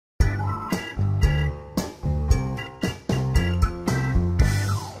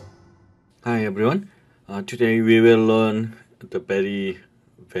Hi everyone. Today we will learn the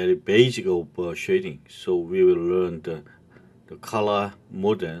very basic of shading. So we will learn the color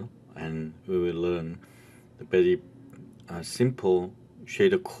model, and we will learn the very simple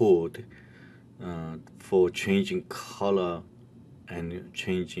shader code for changing color and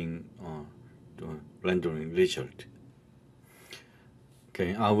changing the rendering result.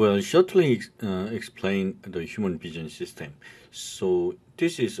 Okay, I will shortly explain the human vision system. So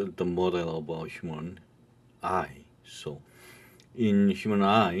this is the model of a human eye. So in human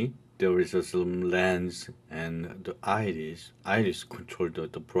eye, there is some lens, and the iris control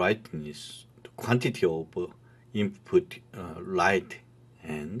the brightness, the quantity of input light,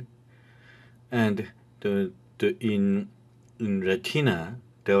 and the in retina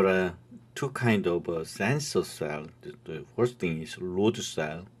there are two kind of sensor cell. The first thing is rod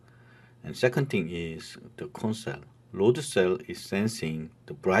cell, and second thing is the cone cell. Rod cell is sensing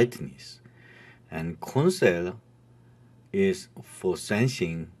the brightness, and cone cell is for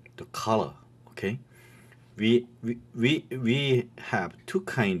sensing the color. Okay, we have two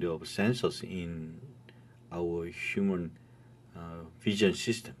kind of sensors in our human vision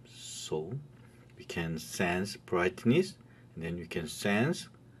system. So we can sense brightness, and then we can sense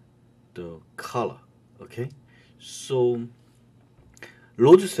the color. Okay, so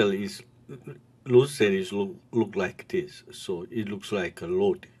load cell is look like this. So it looks like a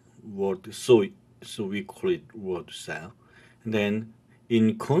load word. So we call it word cell. And then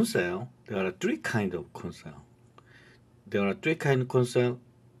in cone cell, there are three kind of cone cell. There are three kind of cone cell.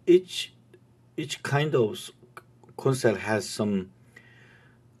 Each kind of cone cell has some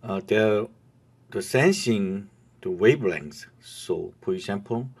their the sensing the wavelengths. So for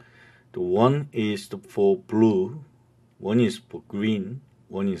example, the one is for blue, one is for green,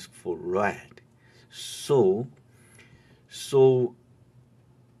 one is for red. So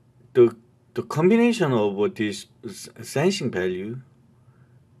the combination of this sensing value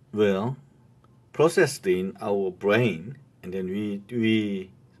will processed in our brain, and then we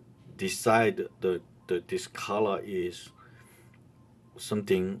decide that this color is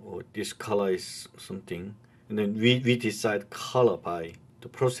something, or this color is something, and then we decide color by the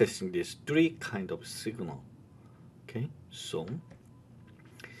processing these three kind of signal. Okay, so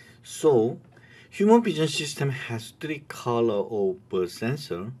human vision system has three color of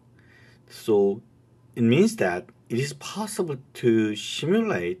sensor. So it means that it is possible to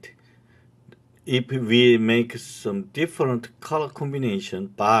simulate if we make some different color combination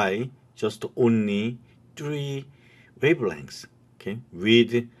by just only three wavelengths. Okay,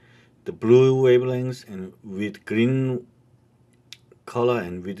 with the blue wavelengths and with green color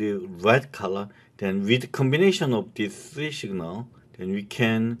and with the red color, then with combination of these three signal, then we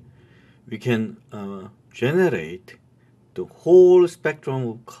can generate the whole spectrum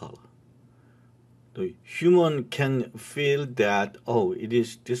of color. The human can feel that, oh, it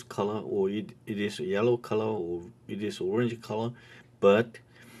is this color, or it is a yellow color, or it is orange color, but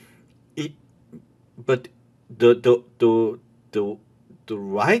the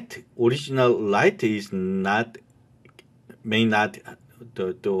right original light is not may not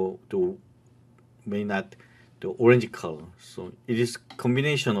the orange color. So it is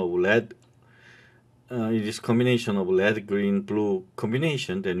combination of red. It is combination of red, green, blue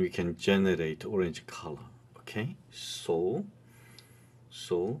combination. Then we can generate orange color. Okay, so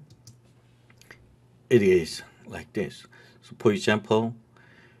it is like this. So for example,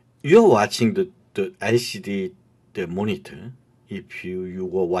 you're watching the LCD the monitor. If you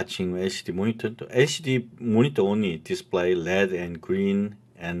were watching LCD monitor, the LCD monitor only display red and green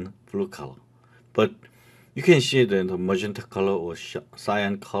and blue color, but you can see the magenta color or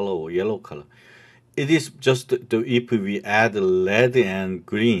cyan color or yellow color. It is just if we add red and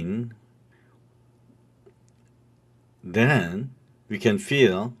green, then we can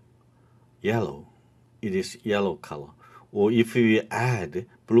feel yellow. It is yellow color. Or if we add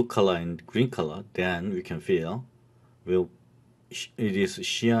blue color and green color, then we can feel, well, it is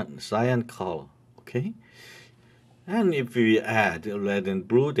cyan color. Okay. And if we add red and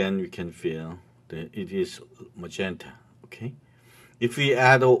blue, then we can feel that it is magenta. Okay. If we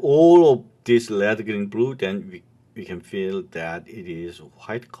add all of this red, green, blue, then we can feel that it is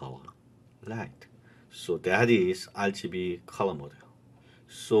white color, light. So that is RGB color model.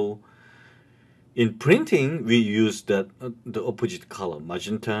 So in printing, we use the opposite color,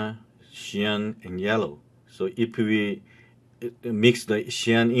 magenta, cyan, and yellow. So if we mix the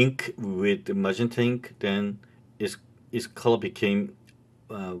cyan ink with the magenta ink, then its color became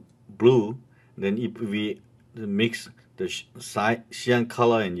blue. Then if we mix the cyan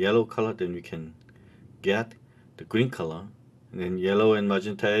color and yellow color, then we can get the green color. and then yellow and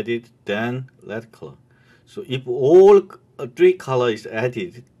magenta added, then red color. So if all three color is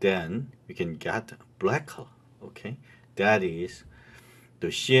added, then we can get black color. Okay, that is the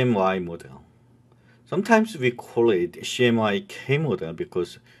CMY model. Sometimes we call it CMYK model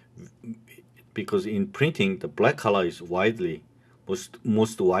because in printing the black color is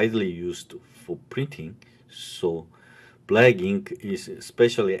most widely used for printing. So black ink is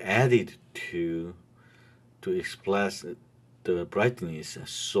specially added to express the brightness.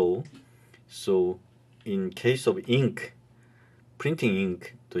 So in case of ink, printing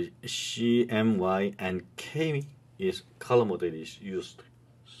ink, the CMY and K is color model is used.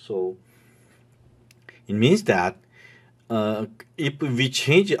 So it means that if we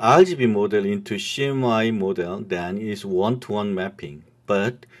change RGB model into CMY model, then it's one-to-one mapping.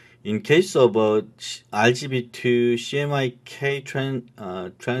 But in case of RGB to CMYK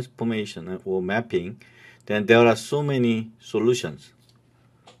transformation or mapping, then there are so many solutions.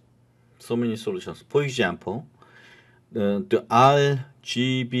 For example, the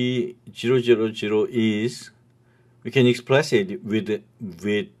RGB000 is, we can express it with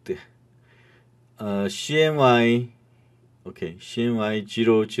CMY, okay,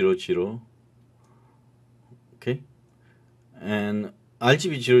 CMY000, okay, and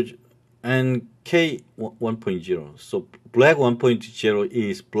RGB0 and K 1.0. So black 1.0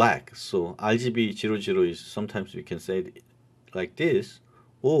 is black. So RGB00 is, sometimes we can say it like this,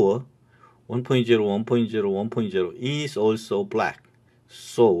 or 1.0, 1.0, 1.0 is also black.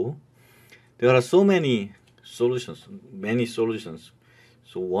 So there are so many solutions.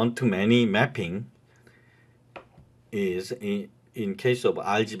 So one-to-many mapping is in case of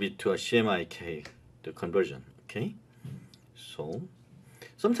RGB to a CMYK, the conversion. Okay, so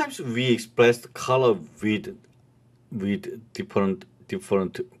sometimes we express the color with different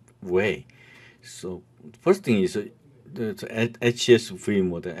way. So first thing is the HSV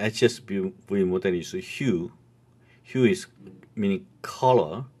model. HSV model is hue. Hue is meaning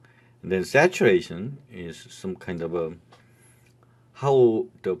color, and then saturation is some kind of a how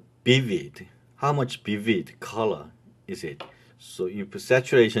much vivid color is it. So if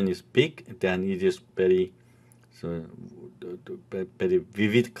saturation is big, then it is very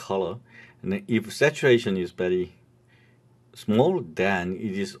vivid color, and if saturation is very small, then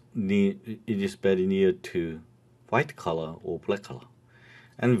it is very near to white color or black color.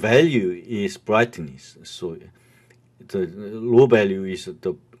 And value is brightness. So the low value is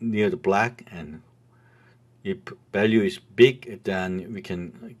near the black, and if value is big, then we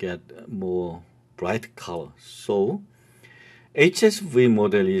can get more bright color. So HSV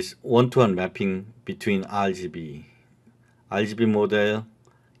model is one-to-one mapping between RGB. RGB model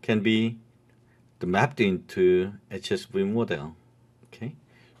can be mapped into HSV model. Okay,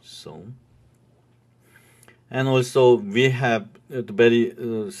 so, and also we have the very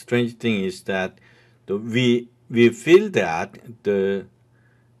strange thing is that we feel that the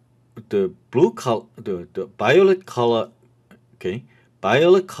blue color, the violet color, okay,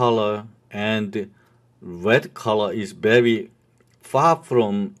 violet color and red color is very far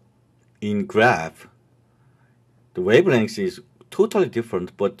from in graph. The wavelength is totally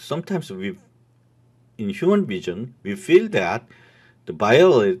different, but sometimes in human vision, we feel that the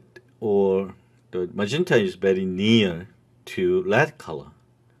violet or the magenta is very near to red color.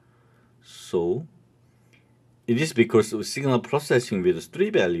 So it is because of signal processing with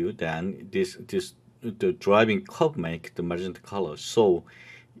 3 value, then the driving curve make the magenta color. So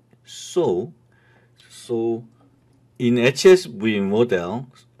in HSV model,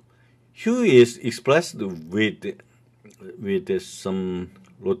 hue is expressed with some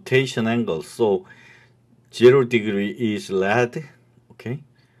rotation angle. So 0 degree is red. Okay,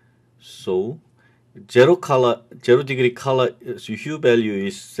 so 0 degree color, so hue value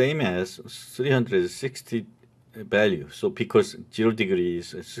is same as 360 value. So because 0 degree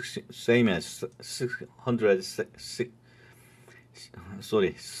is same as 360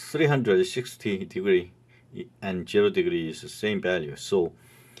 degree, and 0 degree is the same value. So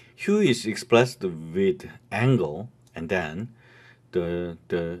hue is expressed with angle, and then the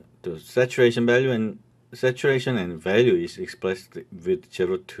saturation and value is expressed with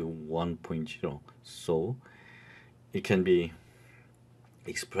 0 to 1.0. So it can be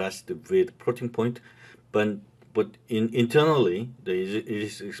expressed with floating point, but internally it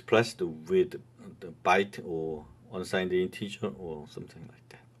is expressed with the byte or unsigned integer or something like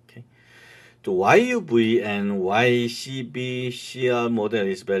that. Okay, the YUV and YCBCR model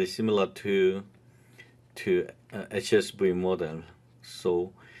is very similar to HSV model.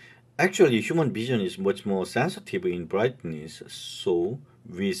 So actually human vision is much more sensitive in brightness, so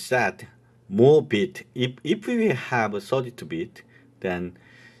we set more bit. If we have a 32 bit, then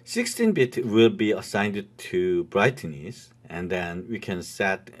 16 bit will be assigned to brightness, and then we can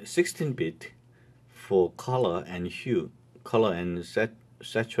set 16 bit for color and hue, color and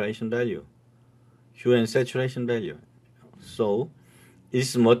saturation value, hue and saturation value. So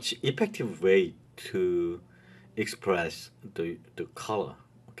it's much effective way to express the color.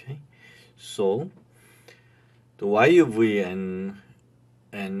 Okay, so the YUV and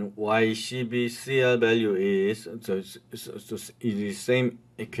YCBCL value is it is same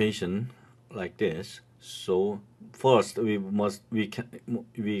equation like this. So first we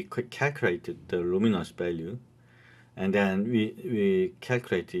calculated the luminous value, and then we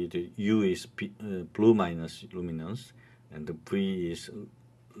calculated U is blue minus luminous, and the V is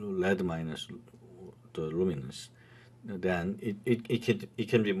red minus the luminous. Then it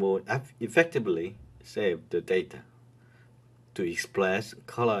can be more effectively save the data to express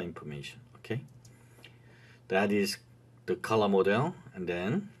color information. Okay, that is the color model. And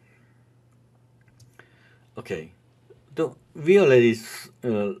then okay, we already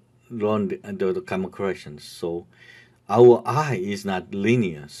learned the gamma correction. So our eye is not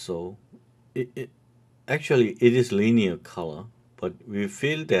linear, so actually it is linear color, but we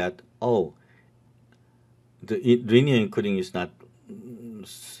feel that the linear encoding is not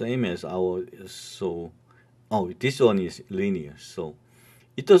same as our, so this one is linear, so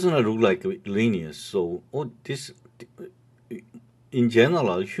it doesn't look like linear. So this in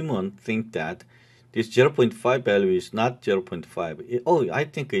general human think that this 0.5 value is not 0.5. I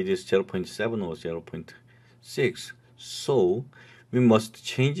think it is 0.7 or 0.6. So we must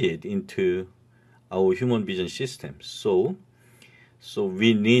change it into our human vision system. So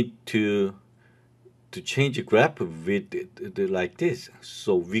we need to change the graph with like this.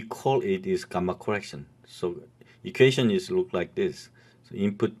 So we call it is gamma correction. So equation is look like this. So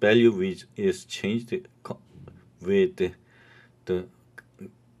input value which is changed with the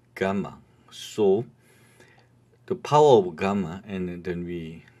gamma. So the power of gamma, and then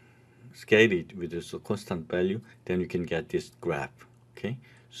we scale it with a constant value, then we can get this graph. Okay,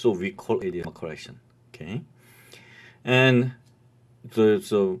 so we call it gamma correction. Okay, and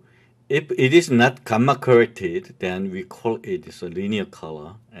so if it is not gamma corrected, then we call it a linear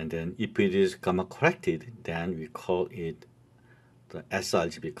color, and then if it is gamma corrected, then we call it the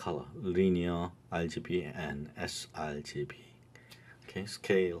sRGB color, linear RGB and sRGB. Okay,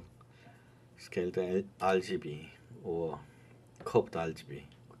 scale the RGB or curved RGB.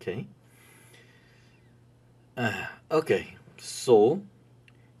 Okay. Okay. So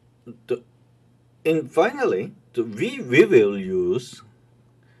finally we will use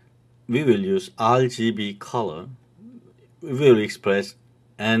RGB color. We will express,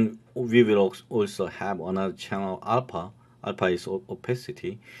 and we will also have another channel alpha. Alpha is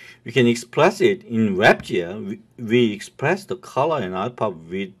opacity. We can express it in WebGL. We express the color and alpha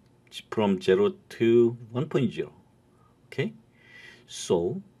from 0 to 1.0. Okay,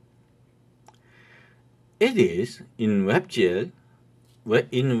 so it is in WebGL.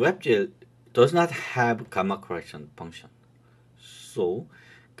 In WebGL does not have gamma correction function. So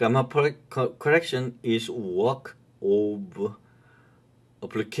gamma correction is work of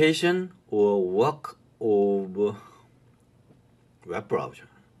application or work of web browser.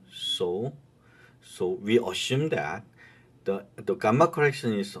 So we assume that the gamma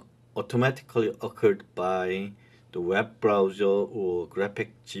correction is automatically occurred by the web browser or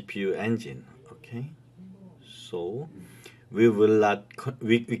graphic GPU engine. Okay, so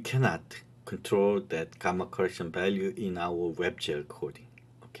we cannot control that gamma correction value in our WebGL coding.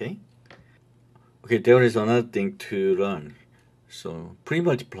 Okay, there is another thing to learn. So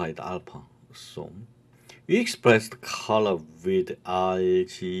pre-multiplied alpha. So we express the color with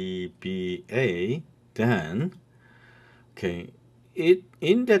RGBA, then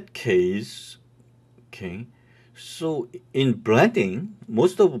in that case, so in blending,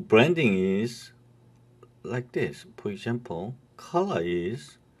 most of blending is like this. For example, color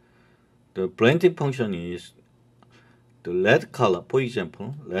is, the blending function is the red color. For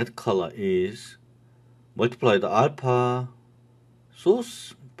example, red color is multiply the alpha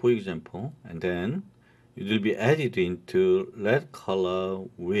source, for example, and then it will be added into red color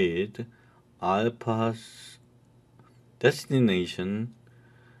with alpha destination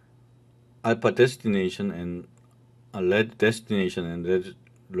and a red destination and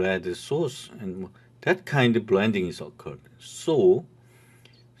red source, and that kind of blending is occurred. So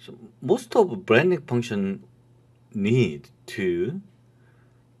most of blending function need to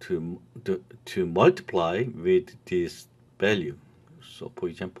multiply with this value. So for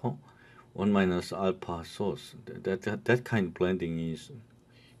example, 1 minus alpha source, that kind of blending is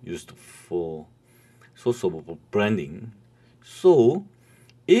used for source of blending. So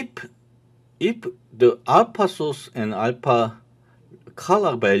if the alpha source and alpha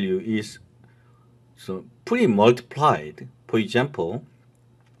color value is so pre-multiplied, for example,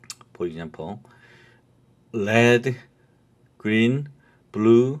 red, green,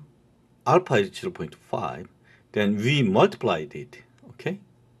 blue, alpha is 0.5, then we multiplied it, okay,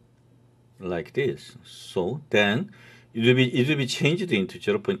 like this. So then it will be changed into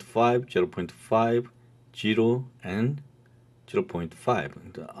 0.5, 0.5, 0, and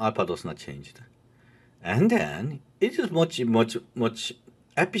 0.5. The alpha does not change. And then it is much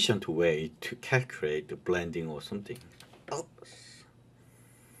efficient way to calculate the blending or something. Oops.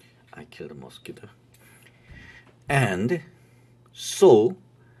 I killed a mosquito. And so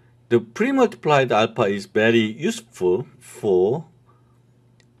the pre-multiplied alpha is very useful for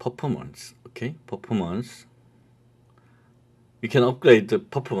performance. Okay, performance. We can upgrade the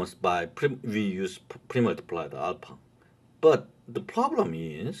performance by we use pre-multiplied alpha. But the problem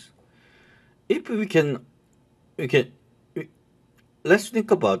is, if let's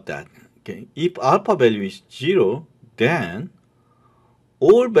think about that. Okay, if alpha value is 0, then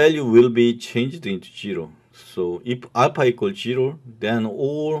all value will be changed into 0. So if alpha equals 0, then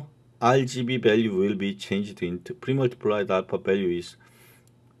all RGB value will be changed into pre-multiplied alpha value is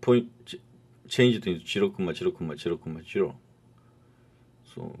changed into 0, 0, 0, 0.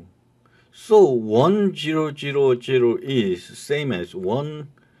 So 1, 0, 0, 0 is same as 1,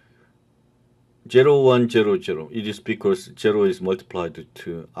 0, 1, 0, 0. It is because 0 is multiplied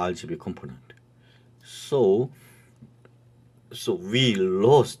to RGB component. So we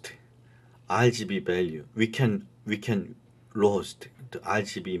lost RGB value. We can lost the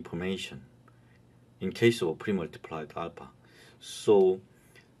RGB information in case of pre-multiplied alpha. So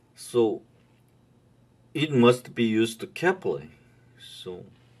it must be used carefully. So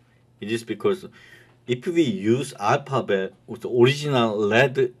it is because if we use alpha with the original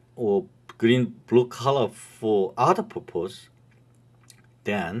red or green blue color for other purpose,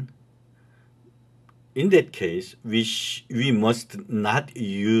 then in that case we must not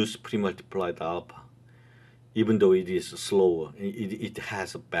use pre-multiplied alpha, even though it is slower, it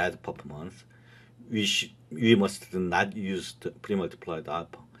has a bad performance. We must not use the pre-multiplied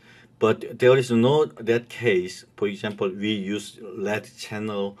alpha. But there is no that case. For example, we use red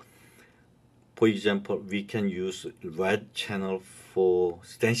channel. For example, we can use red channel for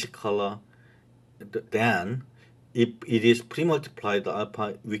stencil color. Then, if it is pre-multiplied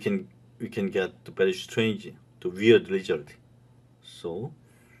alpha, we can get the very strange, the weird result. So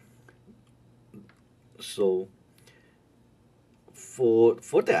for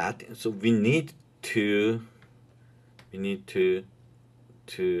that, so we need to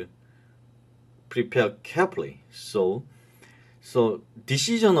prepare carefully. So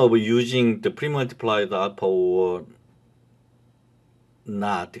decision of using the pre-multiplied alpha or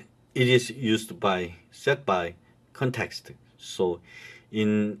not, it is set by context. So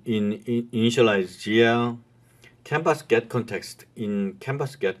in initialize GL, canvas get context. In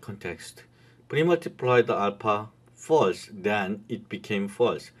canvas get context, pre-multiplied alpha false, then it became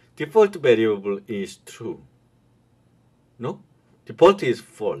false. Default variable is true. No? Default is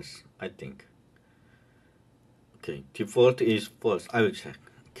false, I think. Okay, default is false. I will check.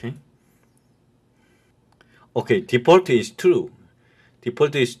 Okay, default is true.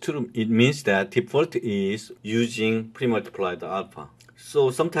 Default is true. It means that default is using pre-multiplied alpha. So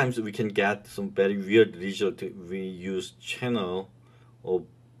sometimes we can get some very weird result. We use channel or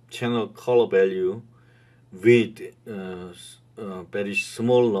channel color value with very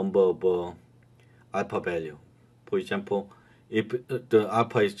small number of alpha value. For example, if the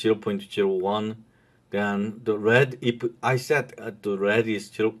alpha is 0.01, then the red, if I set the red is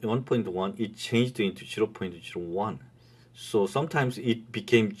 1.1, it changed into 0.01. So sometimes it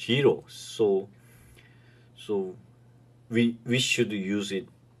became 0. So we should use it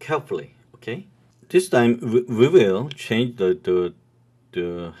carefully. Okay. This time we will change the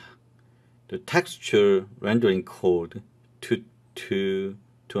texture rendering code to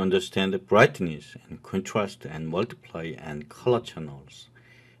understand the brightness and contrast and multiply and color channels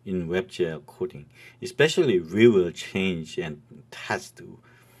in WebGL coding. Especially we will change and test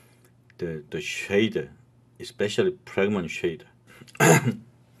the shader, especially fragment shader.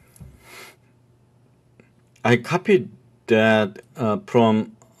 I copied that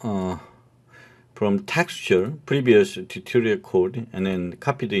from texture previous tutorial code and then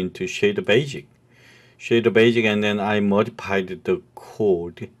copied into shader basic, and then I modified the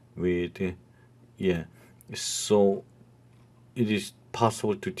code with so it is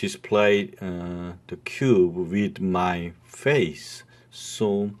possible to display the cube with my face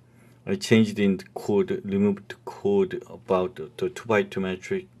So I changed in the code, removed the code about the 2x2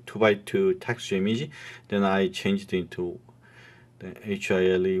 metric, 2x2 texture image. Then I changed into the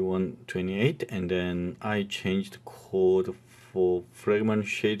HILE 128, and then I changed the code for fragment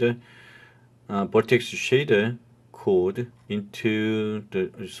shader, vertex shader code into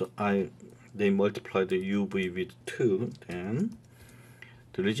the, so they multiply the UV with 2, then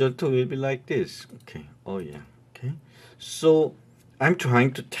the result will be like this. Okay, oh yeah, okay. So I'm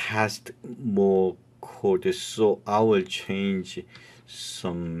trying to test more code, so I will change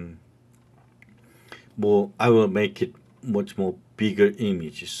some more, I will make it much more bigger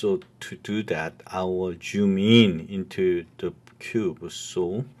image. So to do that, I will zoom in into the cube.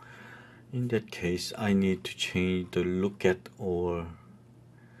 So in that case, I need to change the look at or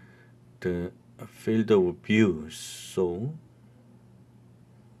the field of view. So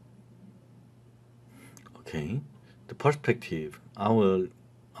okay, the perspective, I will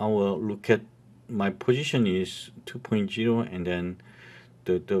look at my position is 2.0, and then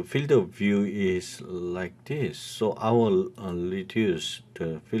the field of view is like this. So I will reduce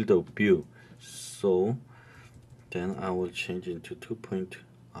the field of view. So then I will change it to 2.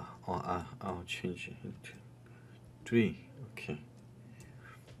 I'll change it to 3. Okay,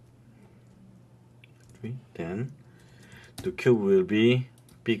 3. Then the cube will be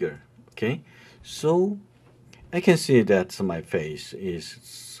bigger. Okay, so I can see that my face is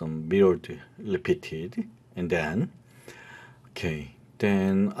some mirrored repeated, and then okay,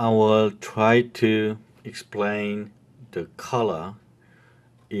 then I will try to explain the color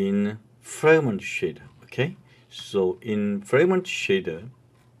in fragment shader. Okay, so in fragment shader,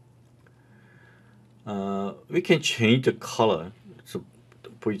 we can change the color. So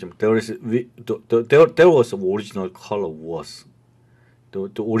for example, there was original color was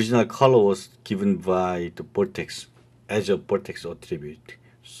the original color was given by the vertex as a vertex attribute.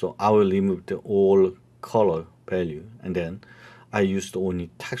 So I will remove the all color value, and then I used only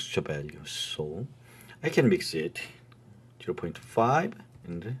texture value. So I can mix it 0.5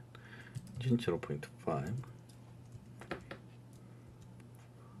 and then 0.5.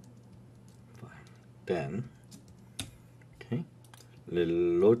 Then okay,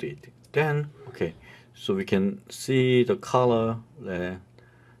 load it. Then okay, so we can see the color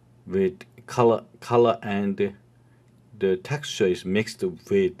with color and the texture is mixed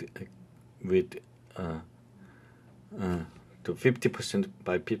with the 50%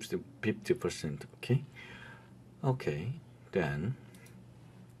 by 50%. Okay, okay. Then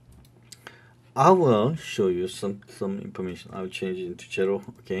I will show you some information. I will change it into 0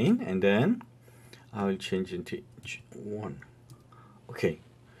 again, and then I will change it into 1. Okay,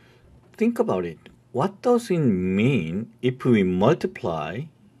 think about it. What does it mean if we multiply?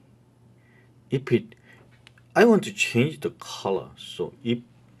 I want to change the color. So if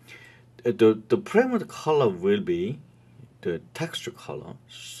the parameter color will be the texture color,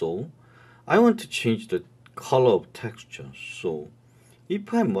 so I want to change the color of texture. So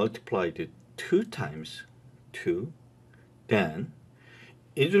if I multiply it 2 times 2, then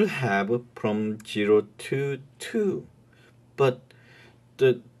it will have from 0 to 2, but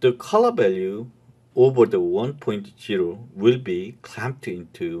the color value over the 1.0 will be clamped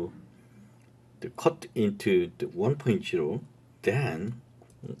into the cut into the 1.0. Then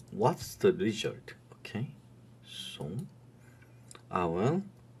what's the result? Okay, so I will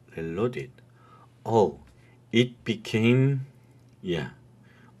reload it. Oh, it became, yeah,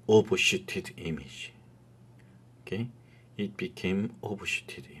 overshooted image. Okay, it became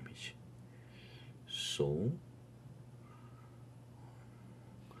overshooted image. So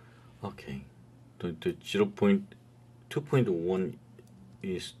okay, the 2.1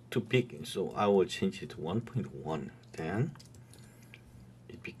 is too big, so I will change it to 1.1. Then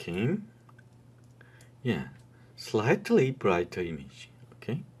it became, yeah, slightly brighter image.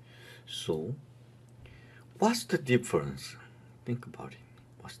 Okay, so what's the difference? Think about it.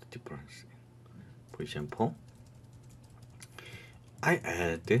 What's the difference? For example, I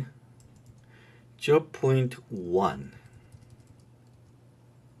add 0.1.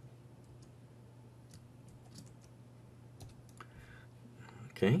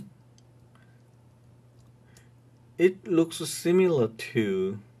 Okay, it looks similar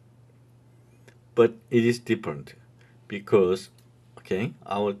to, but it is different because okay,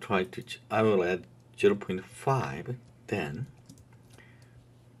 I will add 0.5. Then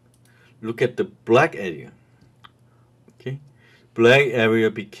look at the black area. Okay, black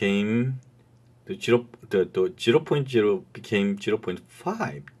area became the 0.0 became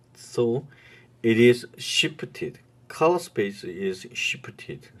 0.5. So it is shifted. Color space is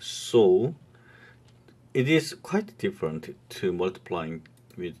shifted. So it is quite different to multiplying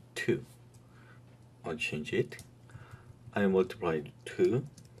with 2. I'll change it. I multiplied 2.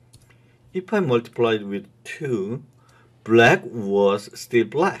 If I multiplied with 2, black was still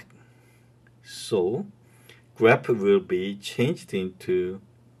black. So graph will be changed into,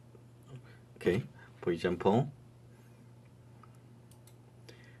 okay, for example,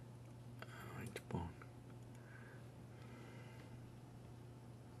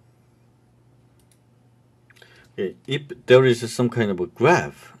 okay, if there is some kind of a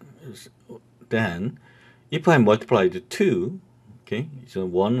graph, then if I multiplied 2, okay, so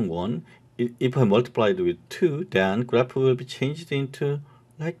 1, 1, if I multiplied with 2, then graph will be changed into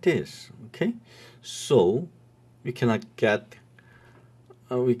like this, okay? So we cannot get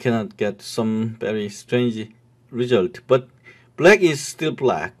some very strange result, but black is still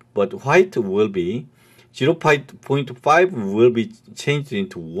black, but white will be 0.5 will be changed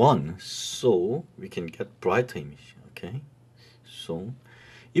into 1, so we can get brighter image, okay? So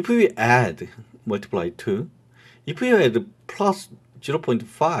if we add multiply 2, if we add plus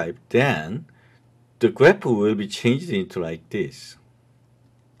 0.5, then the graph will be changed into like this,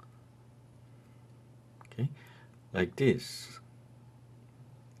 okay, like this.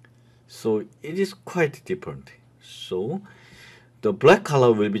 So it is quite different. So the black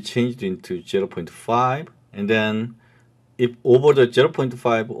color will be changed into 0.5, and then if over the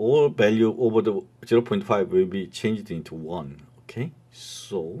 0.5, all value over the 0.5 will be changed into 1, okay?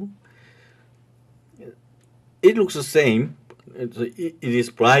 So it looks the same. It is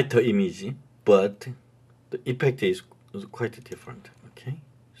brighter image, but the effect is quite different, okay?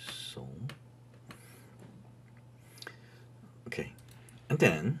 So, okay, and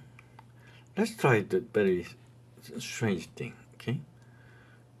then let's try the very strange thing, okay?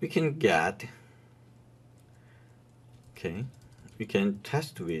 We can get, okay, we can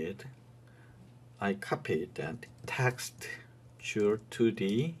test with, I copied that texture to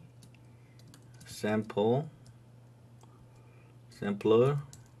the sampler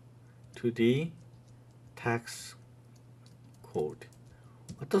to the text code.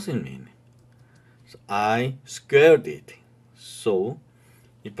 What does it mean? So I squared it. So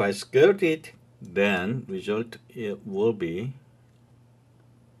if I squared it, then result it will be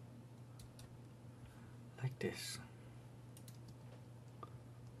like this.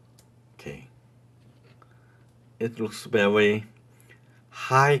 Okay. It looks very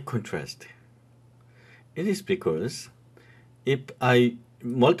high contrast. It is because if I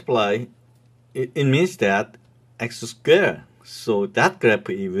multiply, it means that x squared. So that graph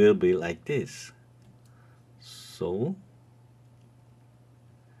it will be like this. So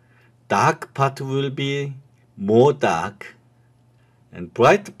dark part will be more dark, and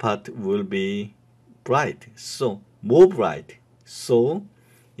bright part will be bright. So more bright. So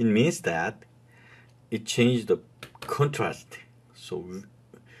it means that it changed the contrast. So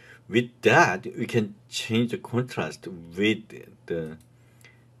with that, we can change the contrast with the.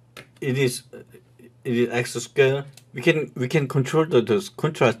 It is x square. We can control the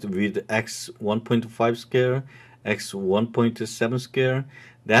contrast with x 1.5 square, x 1.7 square.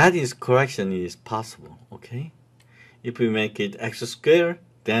 That is correction is possible. Okay, if we make it x square,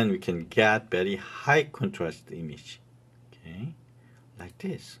 then we can get very high contrast image. Okay, like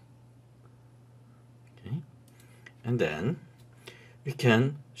this. Okay, and then we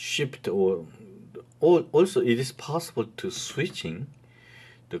can shift or also it is possible to switching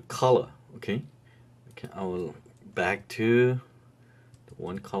the color. Okay, I will back to the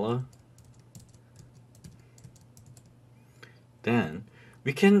one color. Then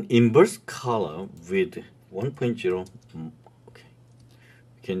we can inverse color with 1.0. Okay,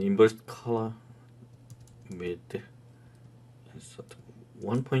 we can inverse color with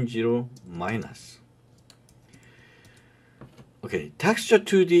 1.0 minus. Okay, texture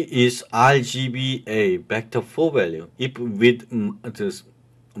 2D is RGBA vector 4 value. If with this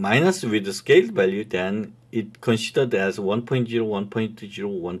minus with the scale value, then it considered as 1.0,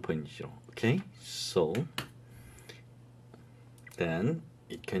 1.0, 1.0. Okay, so then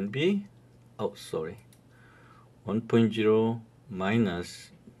it can be, oh sorry, 1.0 minus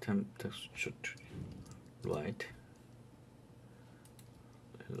texture, right?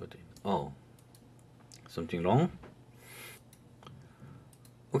 Oh, something wrong.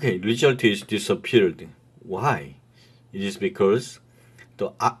 Okay, result is disappeared. Why? It is because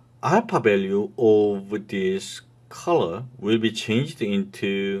the alpha value of this color will be changed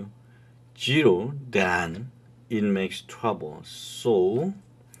into 0, then it makes trouble. So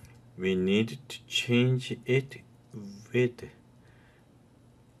we need to change it with,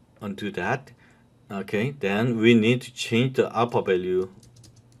 undo that. Okay, then we need to change the alpha value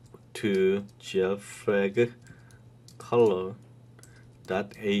to GL flag color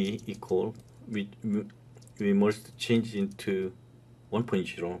dot a equal, we must change into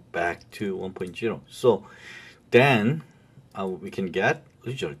 1.0 back to 1.0. So then we can get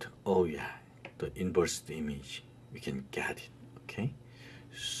result. Oh yeah, the inverse image, we can get it. Okay,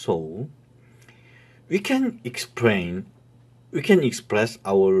 so we can express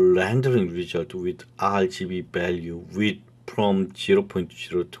our rendering result with RGB value with from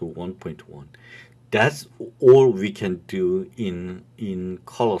 0.0 to 1.1. That's all we can do in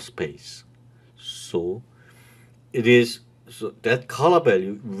color space. So it is, so that color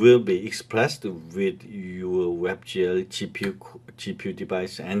value will be expressed with your WebGL GPU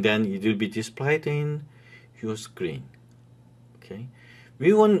device, and then it will be displayed in your screen. Okay,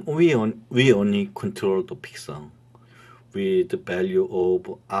 we only control the pixel with the value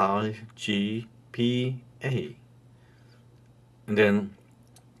of RGBA, and then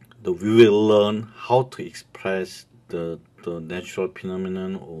we will learn how to express the natural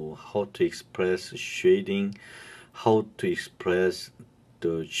phenomenon, or how to express shading, how to express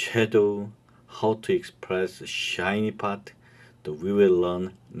the shadow, how to express the shiny part, that we will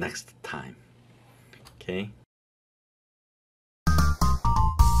learn next time. Okay.